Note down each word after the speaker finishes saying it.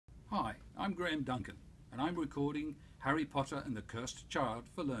Hi, I'm Graham Duncan, and I'm recording Harry Potter and the Cursed Child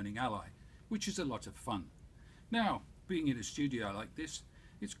for Learning Ally, which is a lot of fun. Now, being in a studio like this,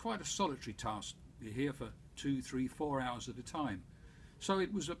 it's quite a solitary task. You're here for 2, 3, 4 hours at a time. So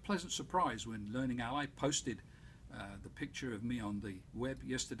it was a pleasant surprise when Learning Ally posted the picture of me on the web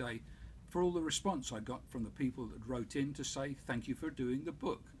yesterday for all the response I got from the people that wrote in to say thank you for doing the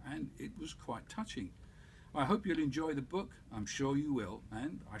book, and it was quite touching. I hope you'll enjoy the book. I'm sure you will,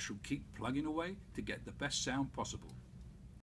 and I shall keep plugging away to get the best sound possible.